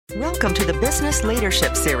Welcome to the Business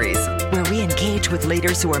Leadership Series, where we engage with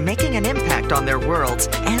leaders who are making an impact on their worlds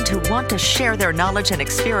and who want to share their knowledge and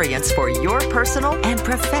experience for your personal and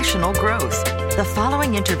professional growth. The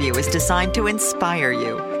following interview is designed to inspire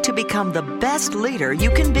you to become the best leader you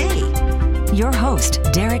can be. Your host,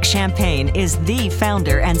 Derek Champagne, is the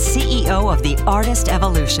founder and CEO of The Artist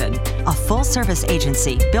Evolution, a full-service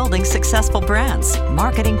agency building successful brands,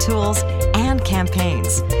 marketing tools, and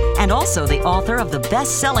campaigns, and also the author of the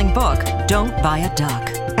best-selling book, Don't Buy a Duck.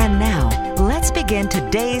 And now, let's begin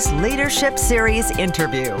today's Leadership Series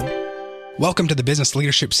interview. Welcome to the Business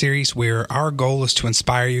Leadership Series, where our goal is to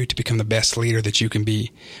inspire you to become the best leader that you can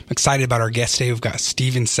be. I'm excited about our guest today. We've got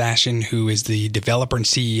Sashen, who is the developer and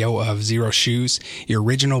CEO of Xero Shoes, your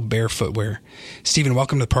original bare footwear. Stephen,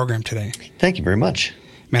 welcome to the program today. Thank you very much.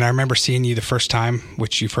 Man, I remember seeing you the first time,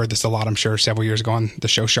 which you've heard this a lot, I'm sure, several years ago on the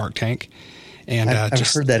show Shark Tank. And I've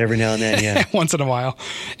heard that every now and then, yeah. Once in a while.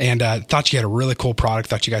 And thought you had a really cool product.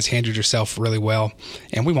 Thought you guys handled yourself really well.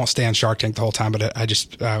 And we won't stay on Shark Tank the whole time, but I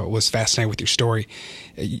just was fascinated with your story.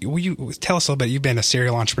 Will you tell us a little bit? You've been a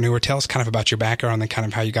serial entrepreneur. Tell us kind of about your background and kind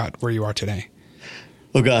of how you got where you are today.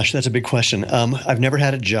 Oh, gosh, that's a big question. I've never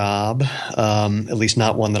had a job, at least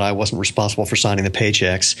not one that I wasn't responsible for signing the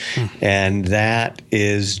paychecks. And that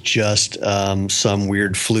is just some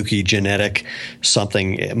weird fluky genetic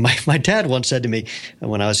something. My dad once said to me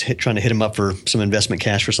when I was trying to hit him up for some investment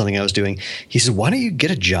cash for something I was doing, he said, "Why don't you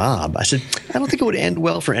get a job?" I said, "I don't think it would end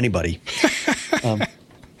well for anybody."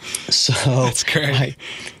 So that's great.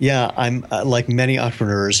 I'm like many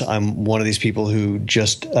entrepreneurs, I'm one of these people who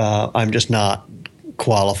I'm just not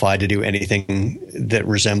qualified to do anything that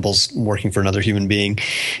resembles working for another human being.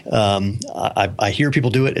 I hear people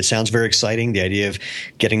do it. It sounds very exciting. The idea of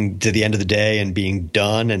getting to the end of the day and being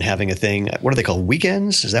done and having a thing. What are they called?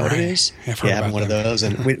 Weekends? Is that what it is? Yeah, having one of those.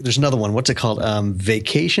 And there's another one. What's it called?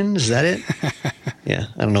 Vacation? Is that it? Yeah,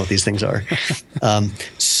 I don't know what these things are.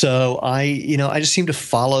 So I just seem to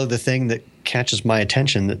follow the thing that catches my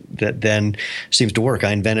attention that then seems to work.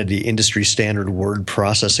 I invented the industry standard word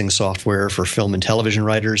processing software for film and television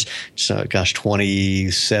writers. So,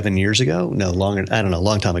 27 years ago? No, longer. I don't know, a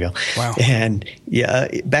long time ago. Wow. And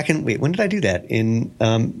when did I do that? In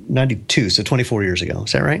 92, so 24 years ago.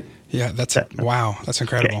 Is that right? Yeah, wow. That's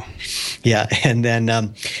incredible. Okay. Yeah. And then,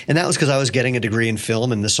 and that was because I was getting a degree in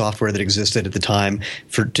film, and the software that existed at the time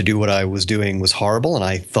to do what I was doing was horrible. And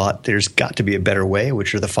I thought there's got to be a better way,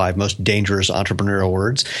 which are the 5 most dangerous entrepreneurial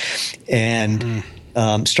words. And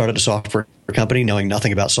started a software company knowing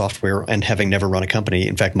nothing about software and having never run a company.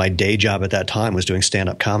 In fact, my day job at that time was doing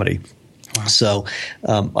stand-up comedy. Wow. So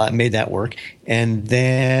I made that work. And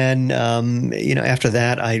then, after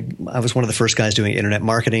that, I was one of the first guys doing internet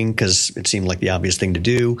marketing because it seemed like the obvious thing to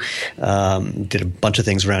do. Did a bunch of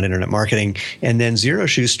things around internet marketing. And then Xero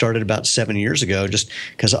Shoes started about 7 years ago just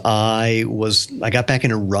because I got back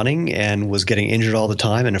into running and was getting injured all the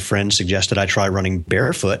time. And a friend suggested I try running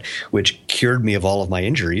barefoot, which cured me of all of my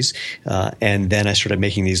injuries. And then I started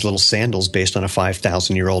making these little sandals based on a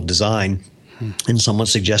 5,000-year-old design. And someone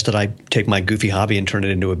suggested I take my goofy hobby and turn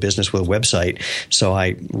it into a business with a website. So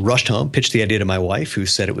I rushed home, pitched the idea to my wife, who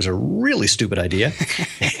said it was a really stupid idea.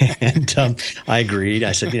 And I agreed.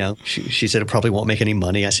 I said, she said it probably won't make any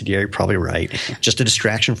money. I said, yeah, you're probably right. Just a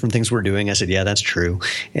distraction from things we're doing. I said, yeah, that's true.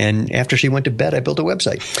 And after she went to bed, I built a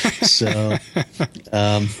website. So,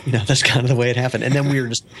 that's kind of the way it happened. And then we were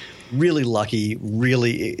just really lucky.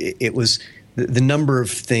 Really, it was the number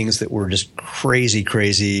of things that were just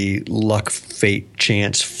crazy luck, fate,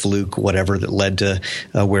 chance, fluke, whatever that led to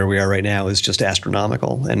where we are right now is just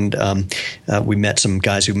astronomical. And we met some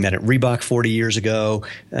guys who met at Reebok 40 years ago,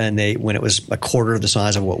 and when it was a quarter of the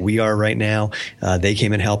size of what we are right now, they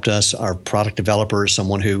came and helped us. Our product developer is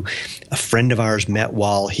someone who a friend of ours met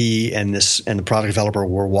while he and the product developer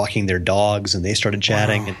were walking their dogs, and they started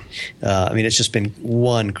chatting. Wow. And it's just been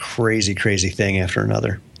one crazy thing after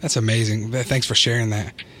another. That's amazing. Thanks for sharing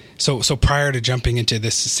that. So prior to jumping into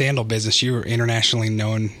this sandal business, you were internationally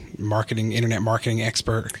known internet marketing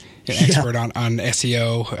expert on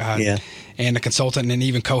SEO, and a consultant, and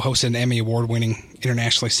even co-hosted an Emmy award-winning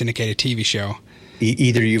internationally syndicated TV show.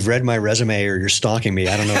 Either you've read my resume or you're stalking me.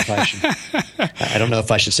 I don't know if I should. I don't know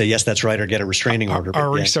if I should say yes, that's right, or get a restraining order.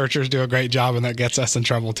 Our researchers do a great job, and that gets us in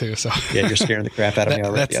trouble too. So yeah, you're scaring the crap out of me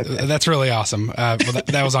already. That's really awesome.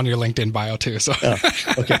 That was on your LinkedIn bio too. So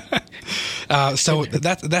okay. So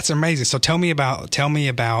that's amazing. So tell me about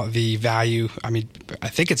the value. I mean, I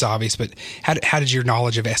think it's obvious, but how did your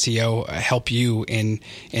knowledge of SEO help you in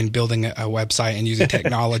building a website and using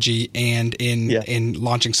technology and in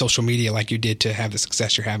launching social media like you did to have the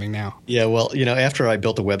success you're having now? Yeah, well, after I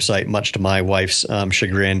built the website, much to my wife's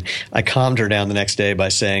chagrin, I calmed her down the next day by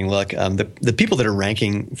saying, look, the people that are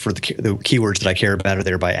ranking for the keywords that I care about are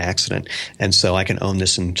there by accident. And so I can own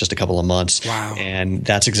this in just a couple of months. Wow. And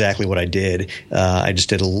that's exactly what I did.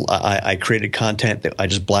 I created content that I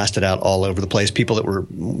just blasted out all over the place. People that were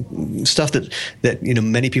stuff that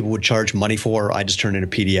many people would charge money for, I just turned into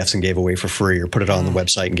PDFs and gave away for free, or put it on the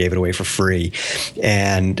website and gave it away for free,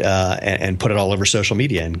 and put it all over social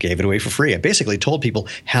media and gave it away for free. I basically told people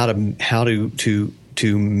how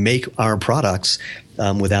to make our products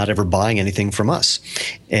without ever buying anything from us.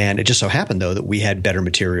 And it just so happened, though, that we had better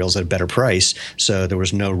materials at a better price, so there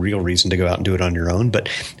was no real reason to go out and do it on your own. But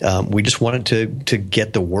we just wanted to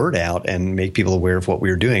get the word out and make people aware of what we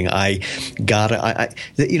were doing.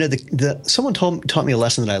 Someone taught me a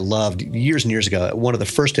lesson that I loved years and years ago at one of the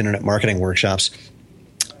first internet marketing workshops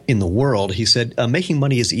in the world. He said, making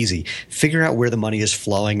money is easy. Figure out where the money is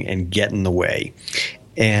flowing and get in the way.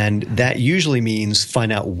 And that usually means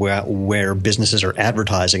find out where businesses are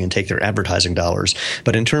advertising and take their advertising dollars.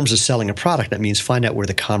 But in terms of selling a product, that means find out where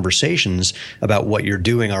the conversations about what you're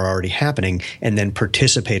doing are already happening, and then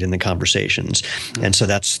participate in the conversations. And so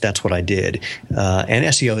that's what I did. And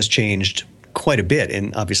SEO has changed quite a bit,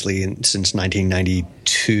 and obviously since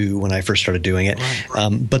 1992 when I first started doing it.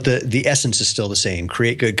 Right. But the essence is still the same.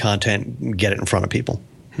 Create good content, get it in front of people.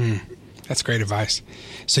 That's great advice.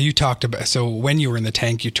 So you talked about, so when you were in the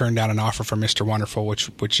tank, you turned down an offer from Mr. Wonderful,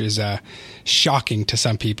 which is shocking to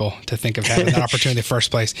some people to think of having that opportunity in the first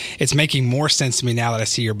place. It's making more sense to me now that I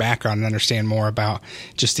see your background and understand more about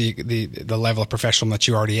just the level of professional that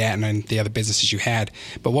you already at and the other businesses you had.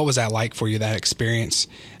 But what was that like for you, that experience?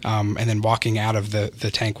 And then walking out of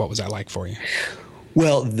the tank, what was that like for you?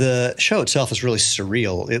 Well, the show itself is really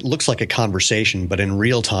surreal. It looks like a conversation, but in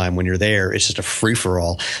real time, when you're there, it's just a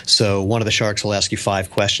free-for-all. So one of the sharks will ask you 5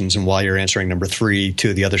 questions, and while you're answering number 3,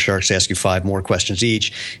 2 of the other sharks ask you 5 more questions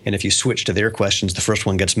each. And if you switch to their questions, the first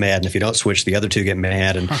one gets mad, and if you don't switch, the other 2 get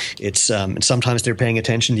mad. And it's and sometimes they're paying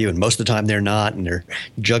attention to you, and most of the time they're not, and they're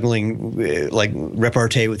juggling like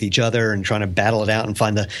repartee with each other and trying to battle it out and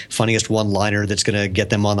find the funniest one-liner that's going to get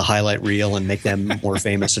them on the highlight reel and make them more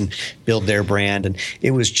famous and build their brand. And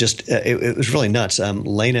it was just it was really nuts.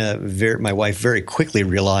 Lena, my wife, very quickly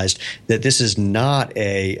realized that this is not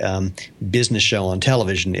a business show on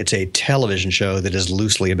television. It's a television show that is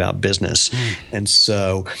loosely about business. And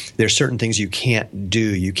so there's certain things you can't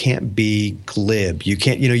do. You can't be glib. You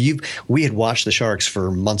can't, we had watched the Sharks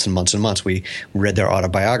for months and months and months. We read their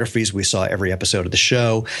autobiographies. We saw every episode of the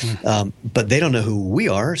show. But they don't know who we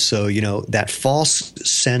are. So, that false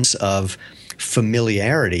sense of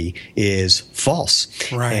familiarity is false.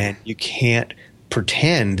 Right. And you can't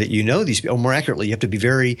pretend that you know these people. Or more accurately, you have to be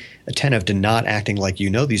very attentive to not acting like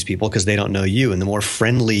you know these people, because they don't know you. And the more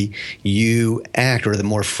friendly you act, or the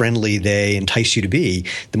more friendly they entice you to be,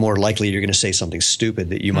 the more likely you're going to say something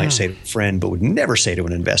stupid that you might say to a friend but would never say to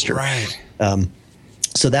an investor. Right.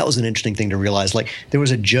 So that was an interesting thing to realize. Like, there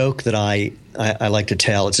was a joke that I like to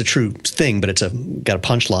tell. It's a true thing, but it's got a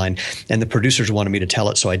punchline. And the producers wanted me to tell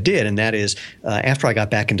it, so I did. And that is, after I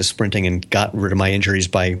got back into sprinting and got rid of my injuries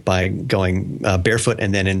by going barefoot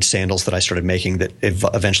and then in sandals that I started making that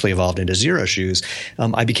eventually evolved into Xero shoes,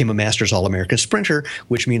 I became a Masters All-American sprinter,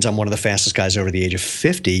 which means I'm one of the fastest guys over the age of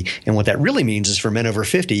 50. And what that really means is, for men over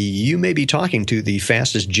 50, you may be talking to the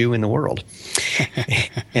fastest Jew in the world.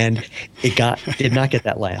 And it did not get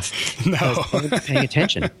that laugh. No. I wasn't paying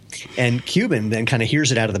attention. And Cuban then kind of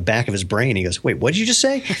hears it out of the back of his brain. He goes, "Wait, what did you just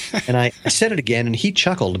say?" And I said it again, and he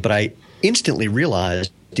chuckled, but I instantly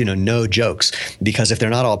realized, no jokes, because if they're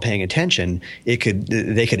not all paying attention, they could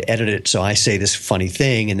edit it. So I say this funny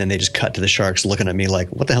thing, and then they just cut to the Sharks looking at me like,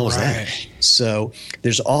 "What the hell was that?" So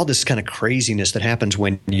there's all this kind of craziness that happens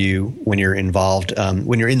when you're involved,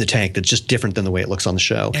 when you're in the tank, that's just different than the way it looks on the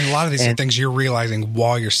show. And a lot of these things you're realizing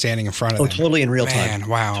while you're standing in front of them. Oh, totally in real time.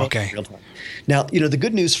 Wow. Totally Okay. in real time. Now, the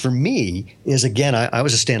good news for me is, again, I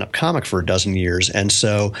was a stand-up comic for a dozen years, and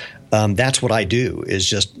so that's what I do, is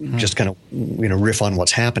just kind of riff on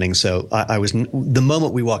what's happening. So I was, the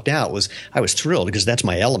moment we walked out, I was thrilled, because that's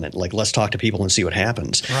my element. Like, let's talk to people and see what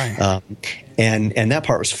happens. Right. And that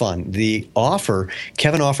part was fun. The offer,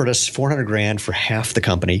 Kevin offered us $400,000 for half the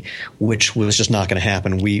company, which was just not going to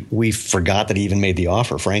happen. We forgot that he even made the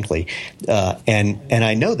offer, frankly. And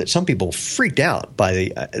I know that some people freaked out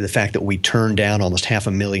by the fact that we turned down almost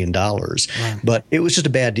 $500,000. Right. But it was just a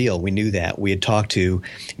bad deal. We knew that. We had talked to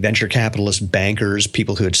venture capitalists, bankers,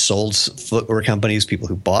 people who had sold footwear companies, people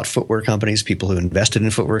who bought footwear companies, people who invested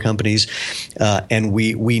in footwear companies, and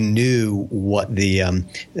we knew what the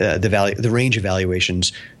range of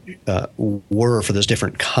valuations were for those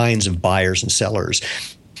different kinds of buyers and sellers.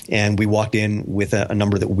 and we walked in with a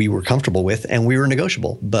number that we were comfortable with, and we were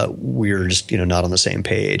negotiable, but we were just not on the same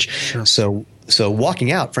page. Sure. So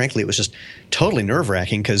walking out, frankly, it was just totally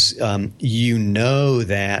nerve-wracking because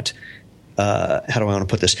that how do I want to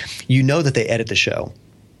put this? That they edit the show,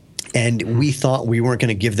 and we thought we weren't going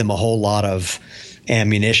to give them a whole lot of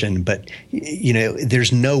ammunition, but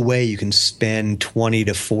there's no way you can spend 20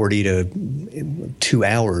 to 40 to 2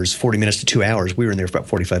 hours, 40 minutes to 2 hours. We were in there for about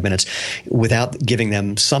 45 minutes without giving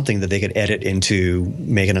them something that they could edit into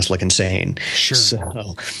making us look insane. Sure.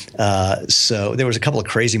 So there was a couple of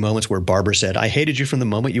crazy moments where Barbara said, "I hated you from the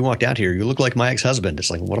moment you walked out here. You look like my ex-husband."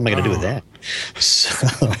 It's like, what am I going to do with that?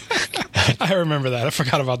 So I remember that. I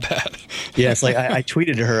forgot about that. Yeah, it's like I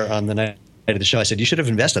tweeted to her on the night of the show. I said, "You should have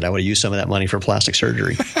invested. I would have used some of that money for plastic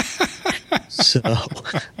surgery." So,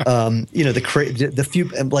 the few,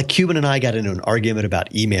 like Cuban and I got into an argument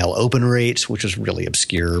about email open rates, which was really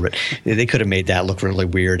obscure, but they could have made that look really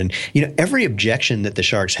weird. And, every objection that the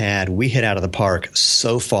Sharks had, we hit out of the park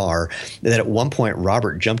so far that at one point,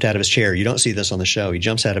 Robert jumped out of his chair. You don't see this on the show. He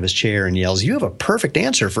jumps out of his chair and yells, "You have a perfect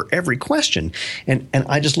answer for every question." And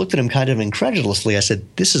I just looked at him kind of incredulously. I said,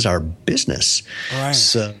 "This is our business." Right.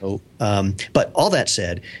 So, but all that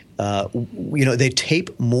said, they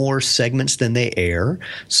tape more segments than they air.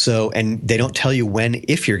 And they don't tell you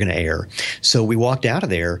if you're going to air. So we walked out of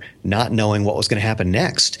there not knowing what was going to happen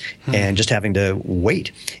next and just having to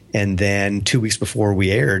wait. And then 2 weeks before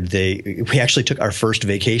we aired, we actually took our first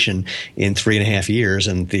vacation in 3.5 years,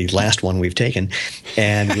 and the last one we've taken.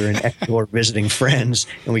 And we're in Ecuador visiting friends,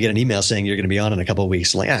 and we get an email saying you're going to be on in a couple of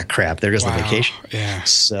weeks. I'm like, crap, there goes the vacation. Yeah.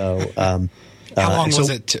 So, how long was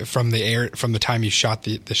it from the time you shot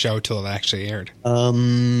the show till it actually aired?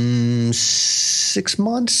 6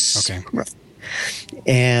 months. Okay.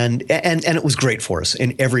 And it was great for us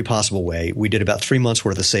in every possible way. We did about 3 months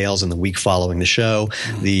worth of sales in the week following the show.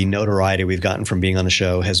 The notoriety we've gotten from being on the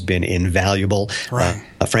show has been invaluable. Right.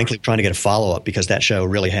 Frankly, trying to get a follow-up, because that show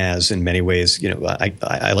really has, in many ways,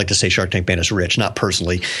 I like to say Shark Tank made us rich. Not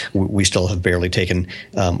personally. We still have barely taken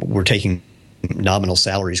we're taking nominal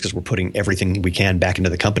salaries because we're putting everything we can back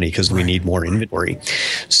into the company because we need more inventory.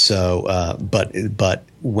 So, but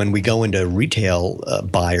when we go into retail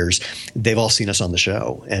buyers, they've all seen us on the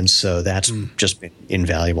show, and so that's just been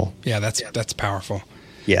invaluable. Yeah, that's powerful.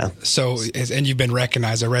 Yeah. So, and you've been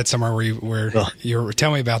recognized. I read somewhere where you were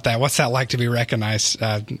telling me about that. What's that like to be recognized?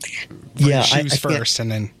 Shoes first,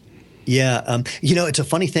 and then. Yeah. It's a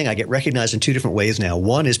funny thing. I get recognized in two different ways now.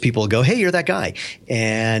 One is people go, "Hey, you're that guy."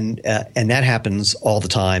 And that happens all the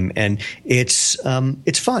time. And it's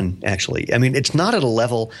fun, actually. I mean, it's not at a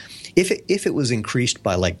level. If it was increased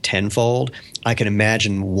by like tenfold, I can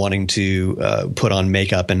imagine wanting to put on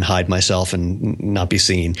makeup and hide myself and not be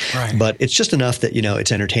seen. Right. But it's just enough that,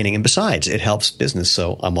 it's entertaining. And besides, it helps business.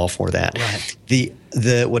 So I'm all for that. Right.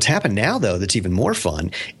 What's happened now, though, that's even more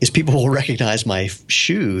fun is people will recognize my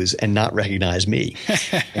shoes and not recognize me.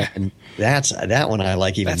 And that one I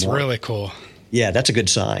like even more. That's really cool. Yeah, that's a good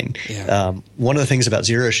sign. Yeah. One of the things about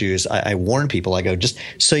Xero shoes, I warn people, I go, just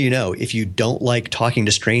so you know, if you don't like talking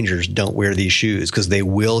to strangers, don't wear these shoes because they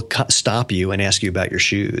will stop you and ask you about your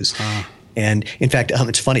shoes. And in fact,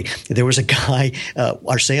 it's funny. There was a guy,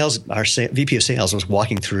 our VP of sales was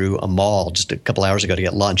walking through a mall just a couple hours ago to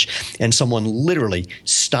get lunch, and someone literally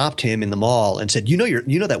stopped him in the mall and said, "You know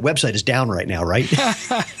that website is down right now, right?"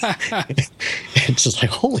 It's just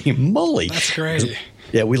like, holy moly! That's great.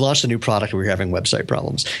 Yeah, we launched a new product. We were having website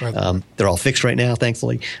problems. Right. They're all fixed right now,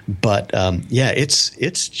 thankfully. But it's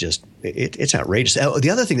outrageous. The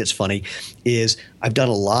other thing that's funny is I've done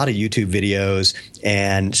a lot of YouTube videos,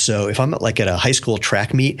 and so if I'm at a high school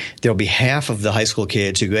track meet, there'll be half of the high school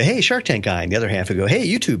kids who go, "Hey, Shark Tank guy," and the other half who go, "Hey,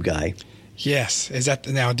 YouTube guy." Yes, is that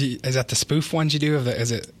the spoof ones you do?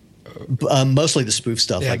 Is it? Mostly the spoof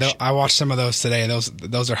stuff. Yeah, I watched some of those today.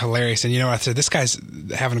 Those are hilarious. And I said, this guy's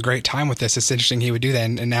having a great time with this. It's interesting he would do that.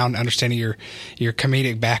 And now understanding your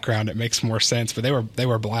comedic background, it makes more sense. But they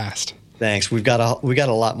were a blast. Thanks. We've got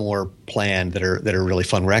a lot more planned that are really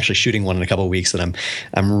fun. We're actually shooting one in a couple of weeks that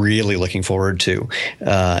I'm really looking forward to.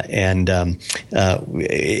 It's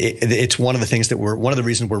one of the things that one of the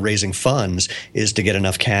reasons we're raising funds is to get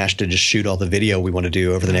enough cash to just shoot all the video we want to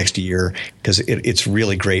do over the next year, because it's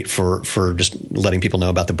really great for just letting people know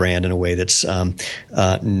about the brand in a way that's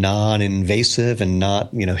non-invasive and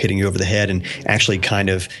not hitting you over the head, and actually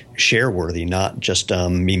kind of share worthy, not just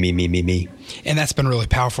me. And that's been really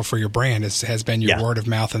powerful for your brand. Has been your word of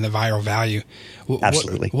mouth and the viral value.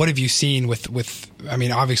 Absolutely. What have you seen with I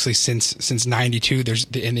mean, obviously since 92, there's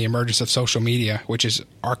in the emergence of social media, which is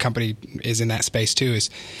our company is in that space too. Is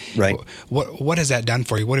right. What has that done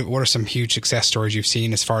for you? What are some huge success stories you've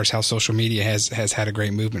seen as far as how social media has had a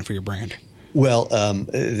great movement for your brand? Well,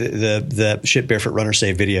 the Shit Barefoot Runner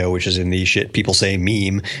Say video, which is in the Shit People Say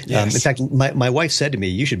meme. Yes. In fact, my wife said to me,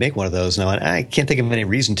 "You should make one of those." And I can't think of any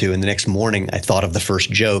reason to. And the next morning, I thought of the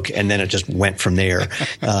first joke, and then it just went from there.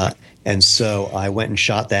 And so I went and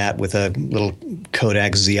shot that with a little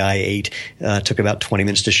Kodak ZI-8. Took about 20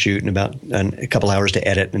 minutes to shoot and about a couple hours to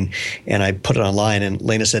edit. And I put it online. And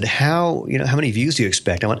Lena said, how many views do you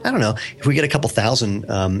expect? I went, I don't know. If we get a couple thousand,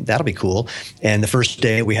 that'll be cool. And the first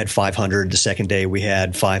day we had 500. The second day we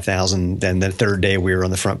had 5,000. Then the third day we were on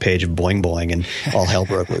the front page of Boing Boing, and all hell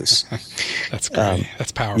broke loose. That's great.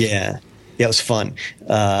 That's powerful. Yeah. Yeah, it was fun.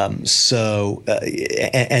 And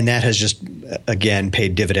that has just, again,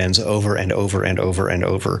 paid dividends over and over and over and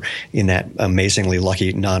over in that amazingly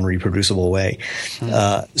lucky, non-reproducible way.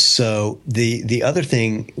 So the other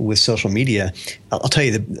thing with social media, I'll tell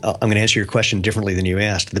you, I'm going to answer your question differently than you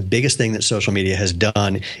asked. The biggest thing that social media has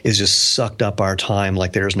done is just sucked up our time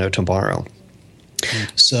like there is no tomorrow.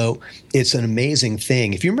 So it's an amazing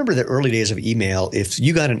thing. If you remember the early days of email, if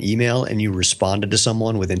you got an email and you responded to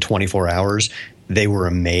someone within 24 hours, they were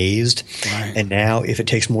amazed. Right. And now if it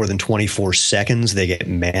takes more than 24 seconds, they get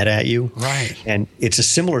mad at you. Right. And it's a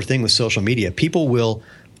similar thing with social media. People will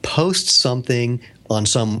post something on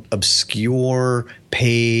some obscure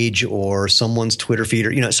page or someone's Twitter feed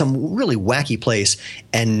or some really wacky place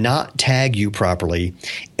and not tag you properly,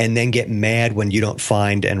 and then get mad when you don't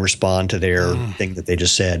find and respond to their thing that they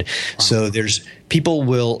just said. Wow. So there's people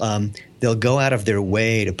will they'll go out of their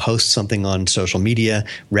way to post something on social media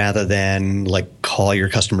rather than like call your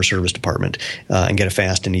customer service department and get a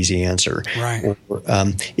fast and easy answer. Right. Or,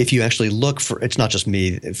 if you actually look for, it's not just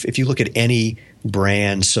me. If you look at any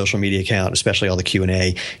brand social media account, especially all the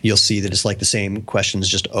Q&A, you'll see that it's like the same questions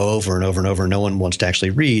just over and over and over. No one wants to actually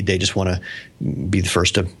read. They just want to be the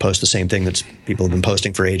first to post the same thing that people have been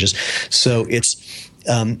posting for ages. So it's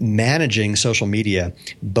managing social media,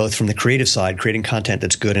 both from the creative side, creating content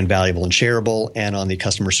that's good and valuable and shareable, and on the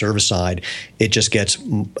customer service side, it just gets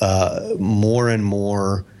more and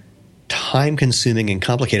more time-consuming and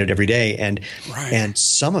complicated every day, and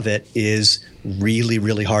some of it is really,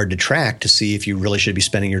 really hard to track to see if you really should be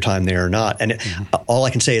spending your time there or not. And all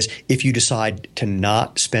I can say is, if you decide to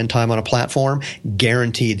not spend time on a platform,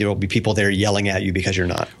 guaranteed there will be people there yelling at you because you're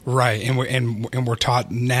not. Right, and we're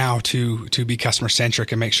taught now to be customer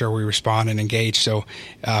centric and make sure we respond and engage. So,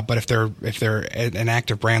 but if they're an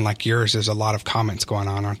active brand like yours, there's a lot of comments going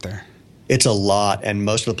on, aren't there? It's a lot, and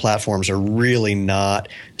most of the platforms are really not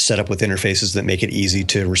set up with interfaces that make it easy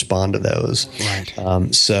to respond to those.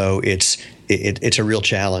 Right. So it's a real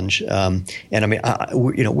challenge. And I mean,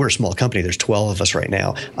 we're a small company. There's 12 of us right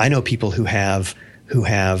now. I know people who have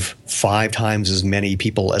 5 times as many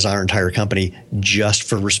people as our entire company just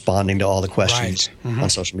for responding to all the questions on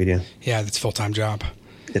social media. Yeah, that's a full-time job.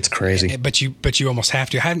 It's crazy. But you almost have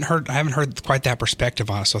to. I haven't heard quite that perspective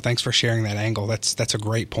on it. So thanks for sharing that angle. That's a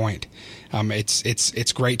great point.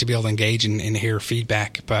 It's great to be able to engage and hear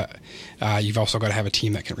feedback, but you've also got to have a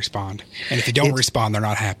team that can respond. And if you don't respond, they're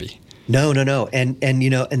not happy. No. And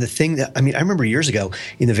the thing that, I remember years ago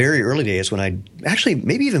in the very early days when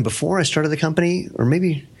maybe even before I started the company, or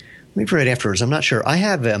maybe right afterwards, I'm not sure. I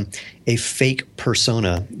have a fake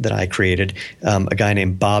persona that I created, a guy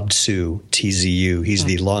named Bob Tzu, Tzu. He's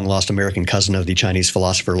the long-lost American cousin of the Chinese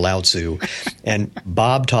philosopher Lao Tzu. And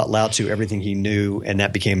Bob taught Lao Tzu everything he knew, and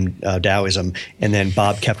that became Taoism. And then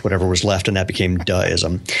Bob kept whatever was left, and that became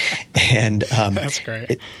Daoism. And that's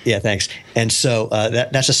great. Thanks. And so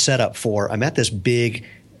that's a setup for, I'm at this big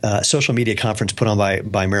social media conference put on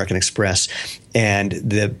by American Express, and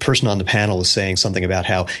the person on the panel was saying something about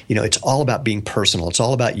how it's all about being personal, it's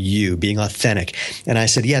all about you being authentic. And I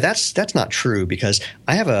said, that's not true, because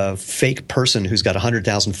I have a fake person who's got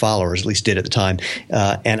 100,000 followers, at least did at the time,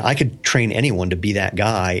 and I could train anyone to be that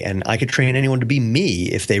guy, and I could train anyone to be me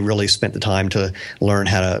if they really spent the time to learn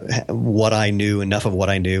what I knew, enough of what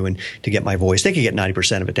I knew, and to get my voice. They could get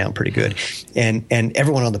 90% of it down pretty good. And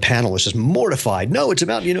everyone on the panel was just mortified. No, it's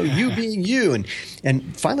about you being you.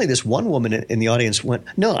 And finally, this one woman in the audience went,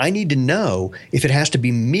 no, I need to know if it has to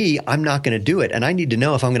be me, I'm not going to do it. And I need to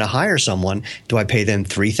know if I'm going to hire someone, do I pay them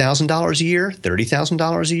 $3,000 a year,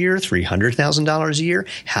 $30,000 a year, $300,000 a year?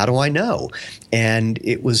 How do I know? And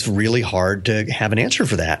it was really hard to have an answer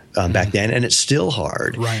for that back then, and it's still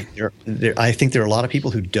hard. Right. I think there are a lot of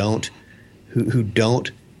people who don't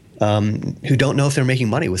know if they're making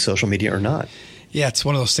money with social media or not. Yeah, it's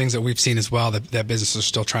one of those things that we've seen as well that businesses are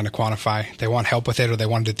still trying to quantify. They want help with it or they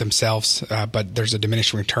want it themselves, but there's a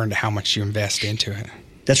diminishing return to how much you invest into it.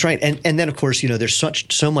 That's right. And then, of course, there's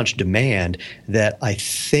so much demand that I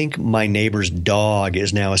think my neighbor's dog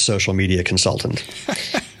is now a social media consultant.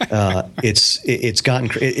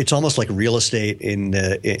 It's almost like real estate in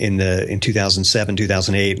 2007,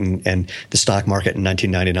 2008, and the stock market in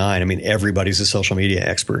 1999. I mean, everybody's a social media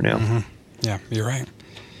expert now. Mm-hmm. Yeah, you're right.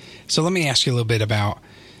 So let me ask you a little bit about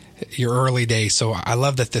your early days. So I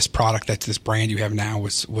love that this product, that this brand you have now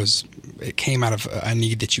it came out of a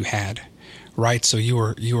need that you had, right? So you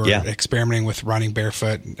were experimenting with running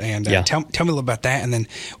barefoot, and tell me a little about that. And then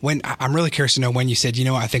I'm really curious to know when you said,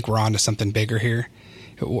 I think we're on to something bigger here.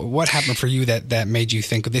 What happened for you that made you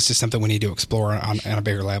think this is something we need to explore on a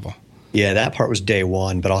bigger level? Yeah, that part was day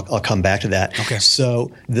one, but I'll come back to that. Okay.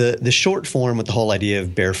 So the short form with the whole idea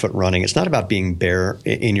of barefoot running, it's not about being bare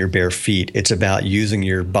in your bare feet. It's about using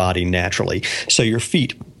your body naturally. So your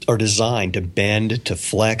feet are designed to bend, to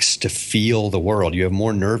flex, to feel the world. You have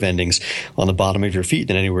more nerve endings on the bottom of your feet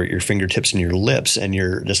than anywhere at your fingertips and your lips, and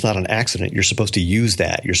that's not an accident. You're supposed to use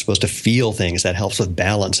that. You're supposed to feel things. That helps with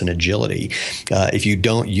balance and agility. If you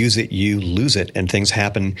don't use it, you lose it, and things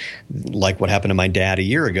happen like what happened to my dad a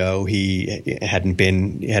year ago. He hadn't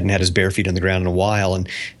had his bare feet on the ground in a while, and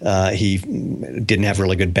he didn't have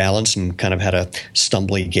really good balance and kind of had a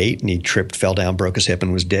stumbly gait, and he tripped, fell down, broke his hip,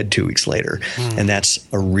 and was dead 2 weeks later. And that's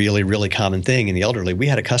a really, really common thing in the elderly. We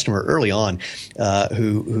had a customer early on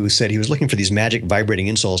who said he was looking for these magic vibrating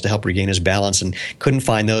insoles to help regain his balance and couldn't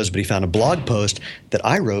find those, but he found a blog post that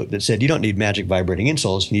I wrote that said, you don't need magic vibrating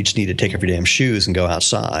insoles. You just need to take off your damn shoes and go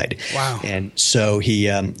outside. Wow. And so he,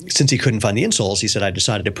 since he couldn't find the insoles, he said, I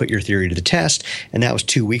decided to put your theory to the test. And that was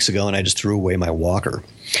 2 weeks ago, and I just threw away my walker.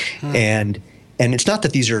 And it's not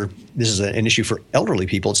that this is an issue for elderly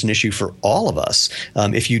people. It's an issue for all of us.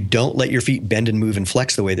 If you don't let your feet bend and move and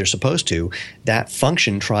flex the way they're supposed to, that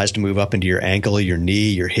function tries to move up into your ankle, your knee,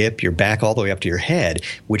 your hip, your back, all the way up to your head,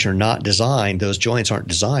 which are not designed. Those joints aren't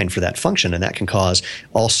designed for that function, and that can cause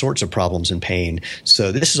all sorts of problems and pain.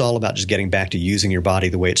 So this is all about just getting back to using your body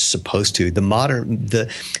the way it's supposed to. The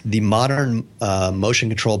modern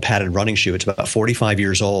motion-controlled padded running shoe, it's about 45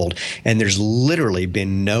 years old, and there's literally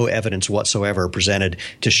been no evidence whatsoever presented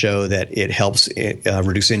to show that it helps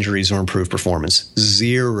reduce injuries or improve performance.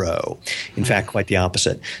 Zero. In fact, quite the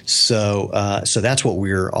opposite. So that's what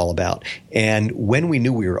we're all about. And when we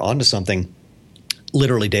knew we were onto something,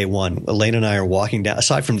 literally day one, Elaine and I are walking down,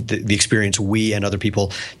 aside from the experience we and other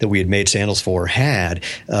people that we had made sandals for had,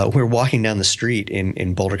 we're walking down the street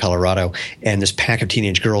in Boulder, Colorado, and this pack of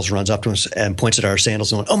teenage girls runs up to us and points at our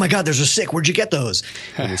sandals and went, "Oh my God, those are sick. Where'd you get those?"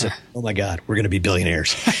 And we said, "Oh my God, we're going to be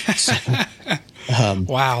billionaires." So,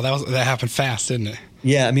 wow, that happened fast, didn't it?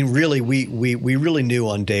 Yeah, I mean, really, we really knew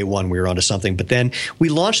on day one we were onto something. But then we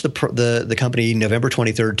launched the company November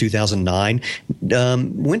 23rd, 2009.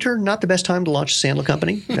 Winter, not the best time to launch a sandal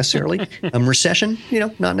company necessarily. Recession,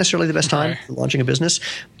 not necessarily the best time for launching a business.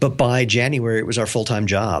 But by January, it was our full-time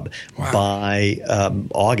job. Wow. By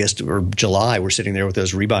August or July, we're sitting there with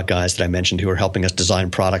those Reebok guys that I mentioned who are helping us design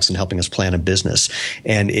products and helping us plan a business.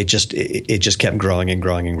 And it just kept growing and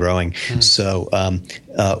growing and growing. So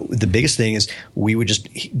the biggest thing is we would just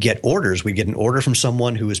get orders. We'd get an order from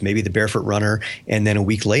someone who was maybe the barefoot runner, and then a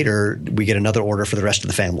week later we get another order for the rest of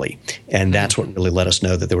the family. And that's what really let us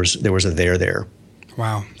know that there was a there.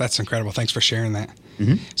 Wow, that's incredible. Thanks for sharing that.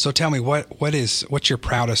 Mm-hmm. So tell me, what's your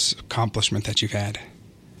proudest accomplishment that you've had?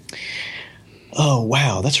 Oh,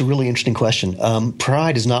 wow. That's a really interesting question.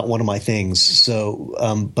 Pride is not one of my things.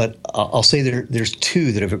 So, but I'll say there's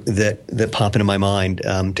two that pop into my mind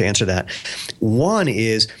to answer that. One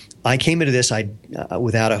is I came into this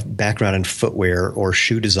without a background in footwear or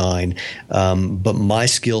shoe design, but my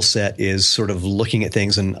skill set is sort of looking at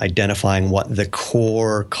things and identifying what the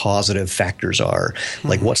core causative factors are,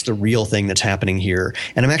 like what's the real thing that's happening here.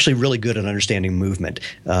 And I'm actually really good at understanding movement.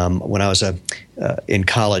 When I was in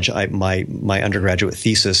college, my undergraduate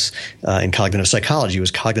thesis in cognitive psychology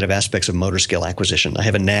was cognitive aspects of motor skill acquisition. I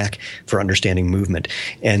have a knack for understanding movement.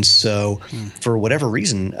 And so for whatever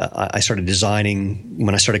reason, I started designing,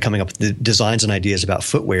 when I started coming up with the designs and ideas about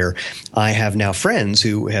footwear, I have now friends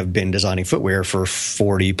who have been designing footwear for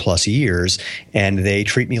 40 plus years, and they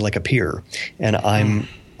treat me like a peer. And I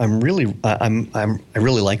really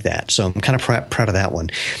like that. So I'm kind of proud of that one.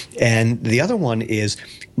 And the other one is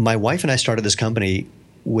my wife and I started this company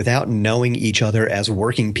without knowing each other as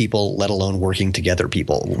working people, let alone working together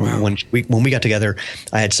people. Wow. When we got together,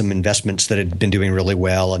 I had some investments that had been doing really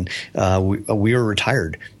well, and we were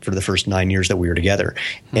retired for the first 9 years that we were together.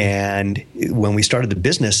 And when we started the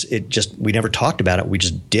business, we never talked about it. We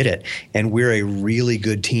just did it. And we're a really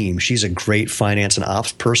good team. She's a great finance and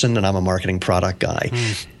ops person, and I'm a marketing product guy.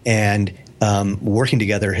 And working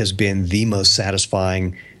together has been the most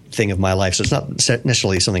satisfying thing of my life. So it's not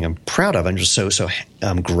necessarily something I'm proud of. I'm just so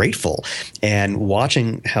grateful. And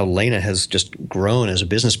watching how Lena has just grown as a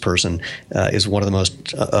business person is one of the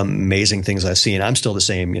most amazing things I've seen. I'm still the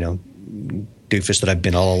same, doofus that I've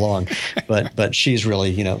been all along, but she's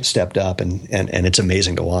really, stepped up, and it's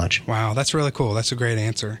amazing to watch. Wow, that's really cool. That's a great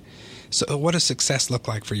answer. So what does success look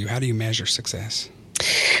like for you? How do you measure success?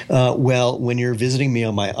 Well, when you're visiting me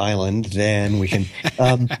on my island, then we can.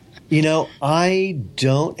 I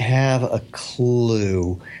don't have a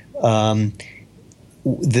clue.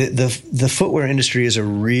 The footwear industry is a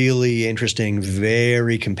really interesting,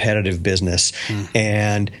 very competitive business,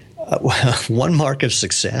 and one mark of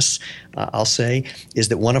success, I'll say, is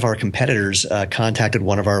that one of our competitors contacted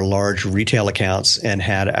one of our large retail accounts and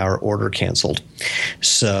had our order canceled.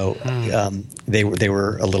 So they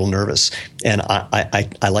were a little nervous, and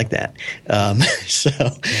I like that.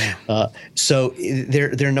 So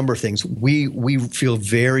there are a number of things. We feel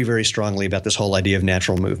very, very strongly about this whole idea of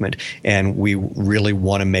natural movement, and we really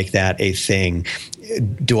want to make that a thing.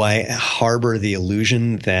 Do I harbor the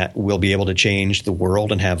illusion that we'll be able to change the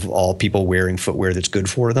world and have all people wearing footwear that's good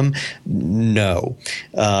for them? No.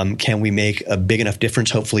 Can we make a big enough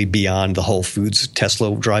difference, hopefully beyond the Whole Foods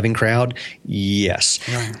Tesla driving crowd? Yes.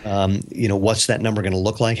 Right. What's that number going to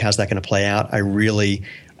look like? How's that going to play out?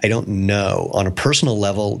 I don't know. On a personal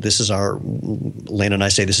level, Lana and I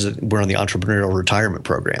say we're on the entrepreneurial retirement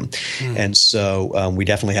program. And so we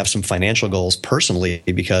definitely have some financial goals personally,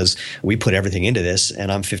 because we put everything into this,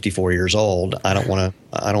 and I'm 54 years old. I don't want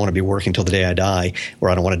to be working till the day I die, or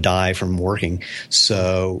I don't want to die from working.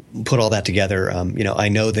 So put all that together. I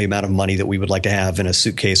know the amount of money that we would like to have in a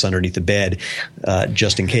suitcase underneath the bed,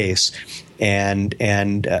 just in case. And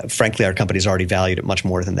frankly, our company's already valued at much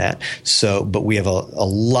more than that. So, but we have a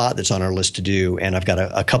lot that's on our list to do, and I've got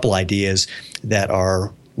a couple ideas that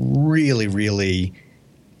are really, really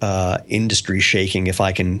industry shaking if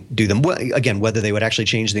I can do them. Well, again, whether they would actually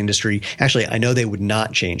change the industry. Actually, I know they would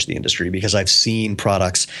not change the industry, because I've seen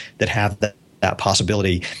products that have that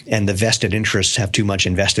possibility, and the vested interests have too much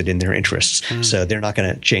invested in their interests. So they're not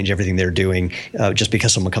going to change everything they're doing just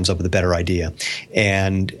because someone comes up with a better idea.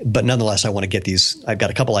 But nonetheless, I want to get these. I've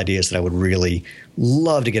got a couple ideas that I would really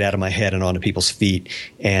love to get out of my head and onto people's feet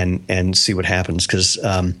and see what happens. Because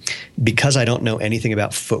I don't know anything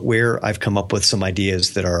about footwear, I've come up with some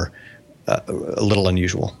ideas that are a little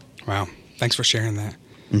unusual. Wow. Thanks for sharing that.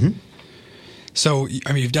 So,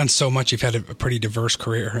 you've done so much. You've had a pretty diverse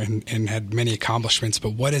career and had many accomplishments.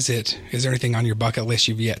 But what is it? Is there anything on your bucket list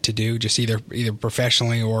you've yet to do, just either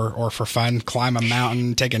professionally or for fun? Climb a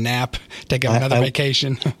mountain, take a nap, take another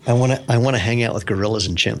vacation? I want to hang out with gorillas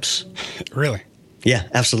and chimps. Really? Yeah,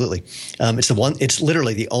 absolutely. It's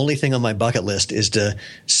literally the only thing on my bucket list is to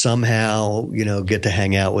somehow, get to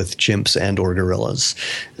hang out with chimps and or gorillas.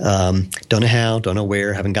 Don't know how, don't know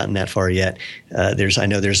where, haven't gotten that far yet. I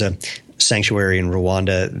know there's a sanctuary in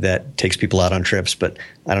Rwanda that takes people out on trips, but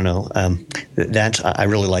I don't know. I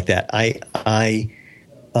really like that. I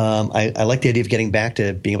like the idea of getting back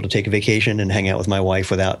to being able to take a vacation and hang out with my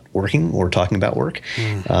wife without working or talking about work.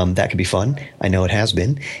 That could be fun. I know it has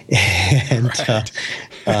been. And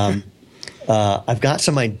I've got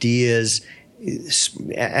some ideas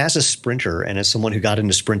as a sprinter and as someone who got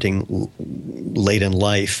into sprinting late in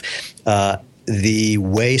life. The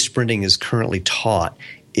way sprinting is currently taught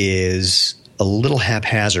is a little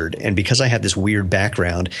haphazard. And because I have this weird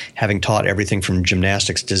background, having taught everything from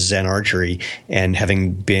gymnastics to Zen archery and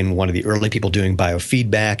having been one of the early people doing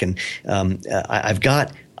biofeedback, and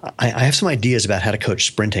I have some ideas about how to coach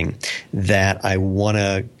sprinting that I want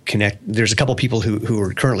to connect. There's a couple of people who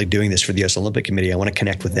are currently doing this for the U.S. Olympic Committee. I want to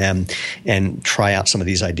connect with them and try out some of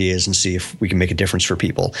these ideas and see if we can make a difference for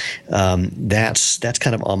people. That's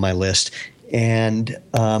kind of on my list. And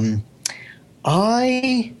the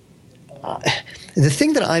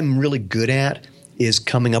thing that I'm really good at is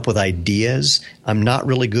coming up with ideas. I'm not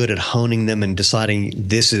really good at honing them and deciding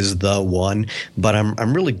this is the one, but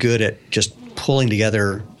I'm really good at just pulling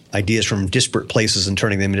together ideas from disparate places and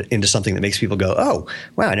turning them into something that makes people go, oh,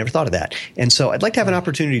 wow, I never thought of that. And so I'd like to have an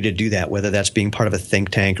opportunity to do that, whether that's being part of a think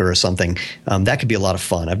tank or something. That could be a lot of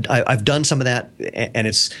fun. I've done some of that, and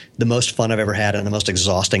it's the most fun I've ever had and the most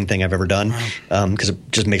exhausting thing I've ever done, because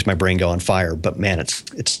it just makes my brain go on fire. But man,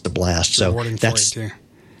 it's a blast. So that's for you too.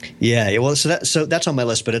 Yeah. Well, so that's on my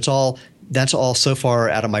list, but that's all so far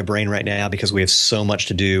out of my brain right now because we have so much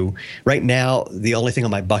to do. Right now, the only thing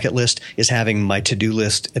on my bucket list is having my to-do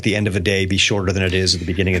list at the end of a day be shorter than it is at the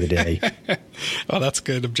beginning of the day. Well, that's a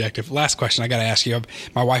good objective. Last question I got to ask you.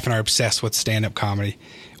 My wife and I are obsessed with stand-up comedy.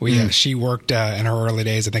 She worked in her early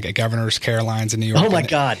days, I think, at Governor's Carolines in New York. Oh, my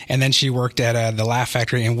God. And then she worked at the Laugh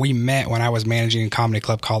Factory, and we met when I was managing a comedy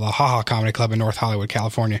club called the Ha Ha Comedy Club in North Hollywood,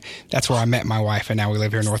 California. That's where I met my wife, and now we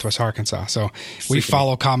live here in Northwest Arkansas. So we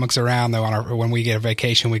follow comics around, though. When we get a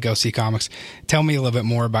vacation, we go see comics. Tell me a little bit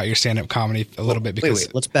more about your stand-up comedy a little bit. Because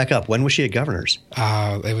wait, let's back up. When was she at Governor's?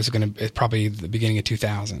 It's probably the beginning of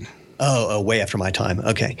 2000. Oh, way after my time.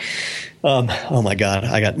 Okay. Oh my God,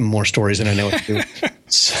 I got more stories than I know what to do.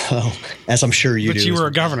 So, as I'm sure you do. But you were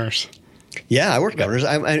at Governor's. Yeah, I worked at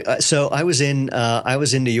Governor's. So I was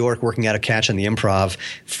in New York working out of Catch on the Improv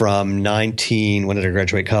from 19. When did I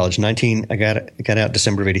graduate college? 19. I got out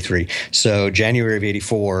December of '83. So January of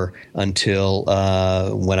 '84 until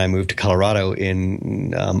when I moved to Colorado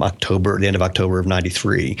in the end of October of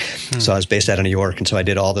 '93. So I was based out of New York, and so I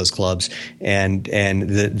did all those clubs. And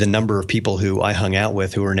the number of people who I hung out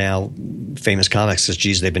with who are now famous comics, because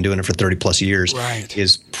geez, they've been doing it for 30 plus years,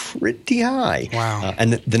 is pretty high. Wow.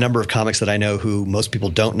 And the number of comics that I know who most people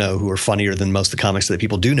don't know who are funnier than most of the comics that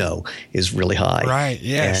people do know is really high. Right,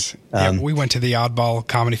 yes. And, we went to the Oddball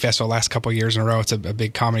Comedy Festival last couple of years in a row. It's a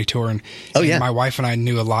big comedy tour. And my wife and I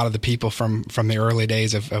knew a lot of the people from the early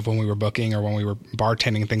days of when we were booking or when we were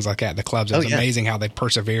bartending and things like that at the clubs. It was amazing how they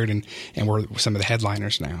persevered and were some of the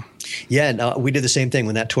headliners now. Yeah, and we did the same thing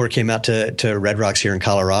when that tour came out to Red Rocks here in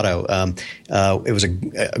Colorado. It was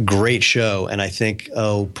a great show, and I think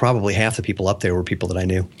probably half the people up there were people that I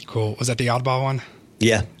knew. Cool. Was that the Oddball one?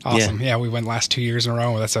 Yeah. Awesome. Yeah, we went last 2 years in a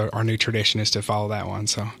row. That's our new tradition is to follow that one.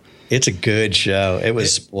 So it's a good show. It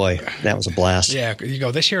was, that was a blast. Yeah. You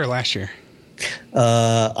go this year or last year?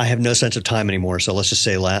 I have no sense of time anymore. So let's just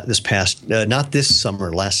say not this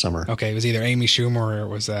summer, last summer. Okay. It was either Amy Schumer or it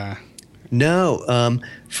was No,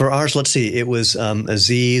 for ours, let's see. It was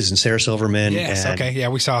Aziz and Sarah Silverman. Yes, okay. Yeah,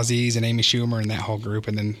 we saw Aziz and Amy Schumer and that whole group.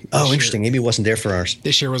 And then interesting. Amy wasn't there for ours.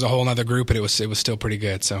 This year was a whole other group, but it was still pretty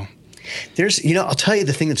good. So I'll tell you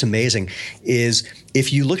the thing that's amazing is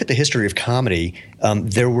if you look at the history of comedy,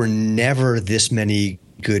 there were never this many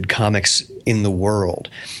good comics in the world.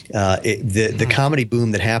 The comedy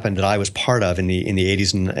boom that happened that I was part of in the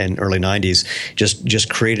 80s and early 90s just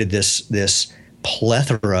created this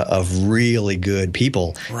plethora of really good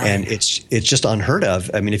people, and it's just unheard of.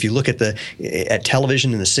 I mean, if you look at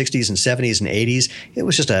television in the 60s and 70s and 80s, it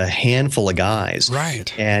was just a handful of guys,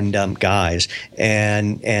 and guys,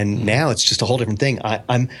 and now it's just a whole different thing.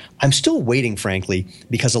 I'm still waiting, frankly,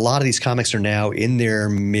 because a lot of these comics are now in their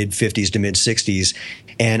mid 50s to mid 60s,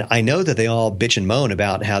 and I know that they all bitch and moan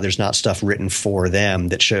about how there's not stuff written for them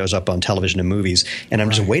that shows up on television and movies, and I'm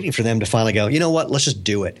just waiting for them to finally go, you know what, let's just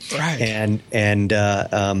do it, and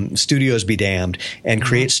studios be damned, and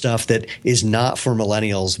create stuff that is not for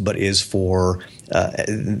millennials but is for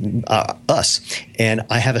us. And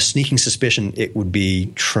I have a sneaking suspicion it would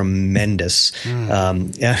be tremendous.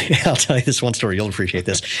 I'll tell you this one story. You'll appreciate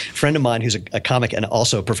this. A friend of mine who's a comic and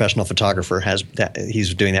also a professional photographer,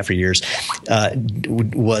 he's doing that for years,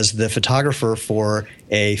 was the photographer for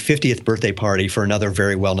a 50th birthday party for another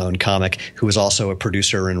very well-known comic who was also a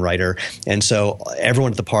producer and writer. And so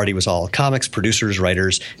everyone at the party was all comics, producers,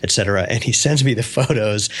 writers, etc. And he sends me the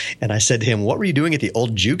photos, and I said to him, "What were you doing at the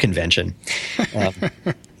old Jew convention?"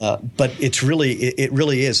 But it really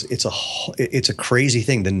is. It's a crazy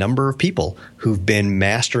thing. The number of people who've been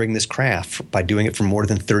mastering this craft by doing it for more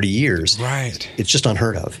than 30 years. Right. It's just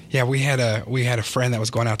unheard of. Yeah, we had a friend that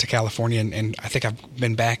was going out to California, and I think I've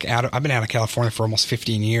been out of California for almost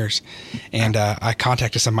 15 years, and I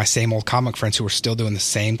contacted some of my same old comic friends who were still doing the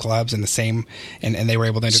same clubs and the same, and they were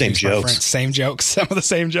able to introduce my friends. Same jokes, some of the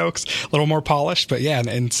same jokes, a little more polished, but yeah,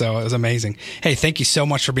 and so it was amazing. Hey, thank you so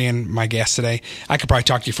much for being my guest today. I could probably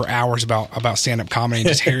talk to you for hours about stand-up comedy and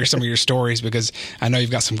just hear some of your stories, because I know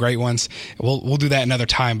you've got some great ones. We'll do that another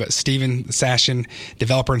time. But Stephen Sashen,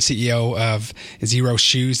 developer and CEO of Xero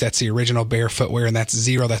Shoes, that's the original bear footwear, and that's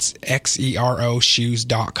Xero, that's Xero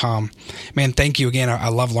shoes.com. Man, thank you again. I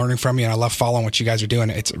love learning from you, and I love following what you guys are doing.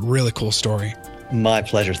 It's a really cool story. My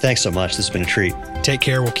pleasure. Thanks so much. This has been a treat. Take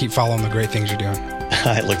care. We'll keep following the great things you're doing.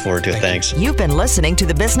 I look forward to it. Thanks. You've been listening to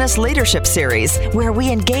the Business Leadership Series, where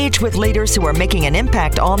we engage with leaders who are making an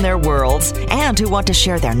impact on their worlds and who want to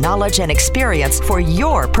share their knowledge and experience for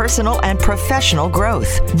your personal and professional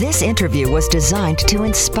growth. This interview was designed to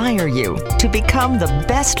inspire you to become the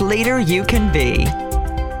best leader you can be.